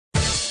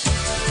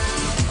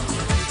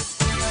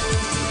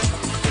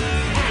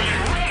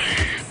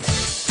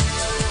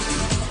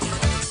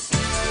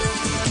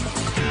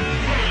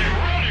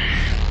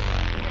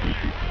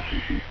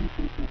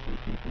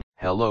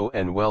Hello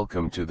and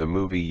welcome to the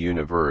movie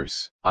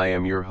universe. I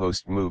am your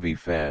host Movie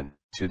Fan.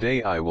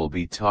 Today I will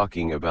be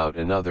talking about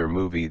another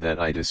movie that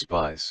I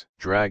despise,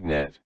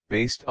 Dragnet,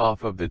 based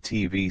off of the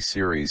TV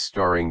series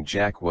starring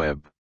Jack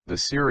Webb. The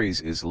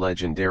series is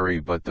legendary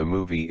but the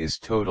movie is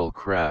total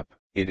crap.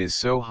 It is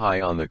so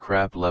high on the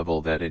crap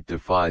level that it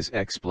defies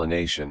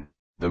explanation.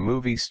 The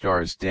movie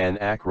stars Dan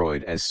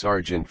Aykroyd as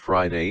Sergeant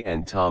Friday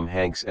and Tom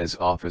Hanks as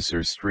Officer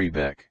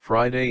Strebeck.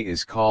 Friday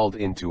is called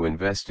in to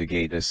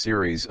investigate a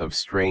series of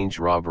strange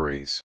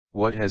robberies.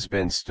 What has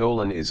been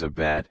stolen is a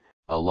bat,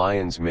 a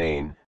lion's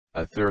mane,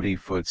 a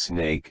 30-foot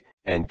snake,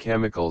 and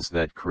chemicals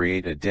that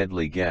create a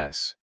deadly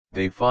gas.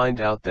 They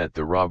find out that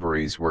the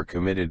robberies were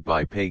committed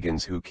by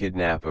pagans who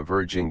kidnap a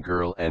virgin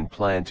girl and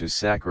plan to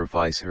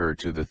sacrifice her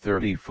to the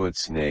 30-foot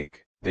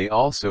snake. They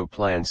also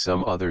plan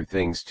some other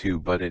things too,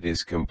 but it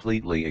is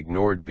completely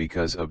ignored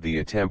because of the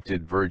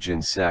attempted virgin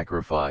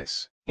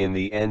sacrifice. In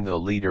the end, the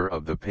leader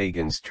of the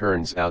pagans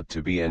turns out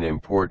to be an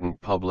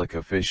important public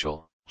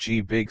official.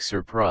 Gee, big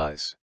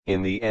surprise.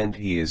 In the end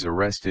he is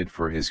arrested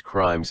for his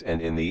crimes,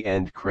 and in the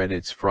end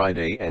credits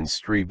Friday and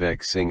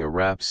Strebeck sing a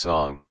rap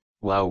song.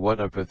 Wow, what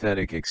a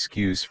pathetic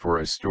excuse for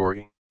a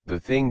story. The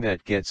thing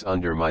that gets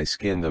under my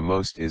skin the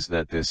most is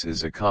that this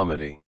is a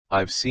comedy.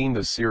 I've seen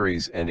the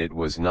series and it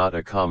was not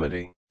a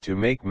comedy. To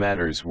make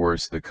matters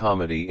worse, the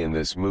comedy in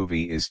this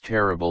movie is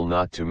terrible,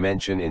 not to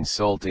mention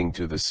insulting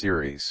to the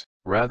series.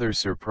 Rather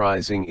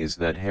surprising is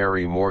that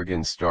Harry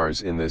Morgan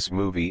stars in this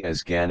movie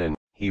as Gannon.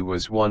 He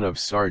was one of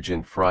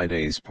Sergeant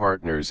Friday's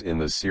partners in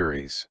the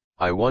series.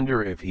 I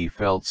wonder if he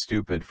felt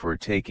stupid for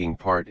taking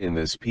part in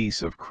this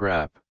piece of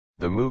crap.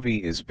 The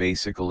movie is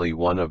basically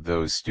one of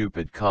those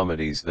stupid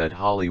comedies that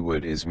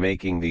Hollywood is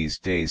making these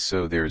days,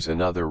 so there's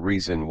another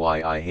reason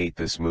why I hate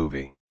this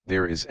movie.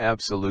 There is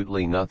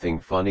absolutely nothing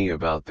funny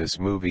about this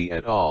movie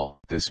at all.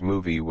 This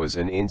movie was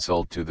an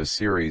insult to the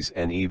series,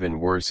 and even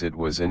worse, it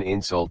was an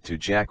insult to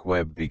Jack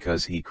Webb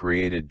because he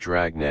created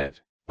Dragnet.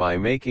 By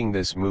making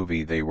this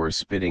movie they were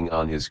spitting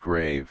on his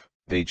grave.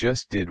 They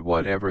just did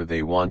whatever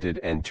they wanted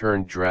and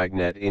turned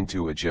Dragnet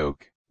into a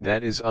joke.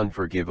 That is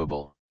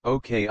unforgivable.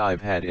 Okay,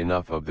 I've had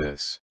enough of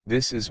this.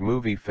 This is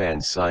Movie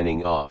Fan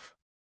signing off.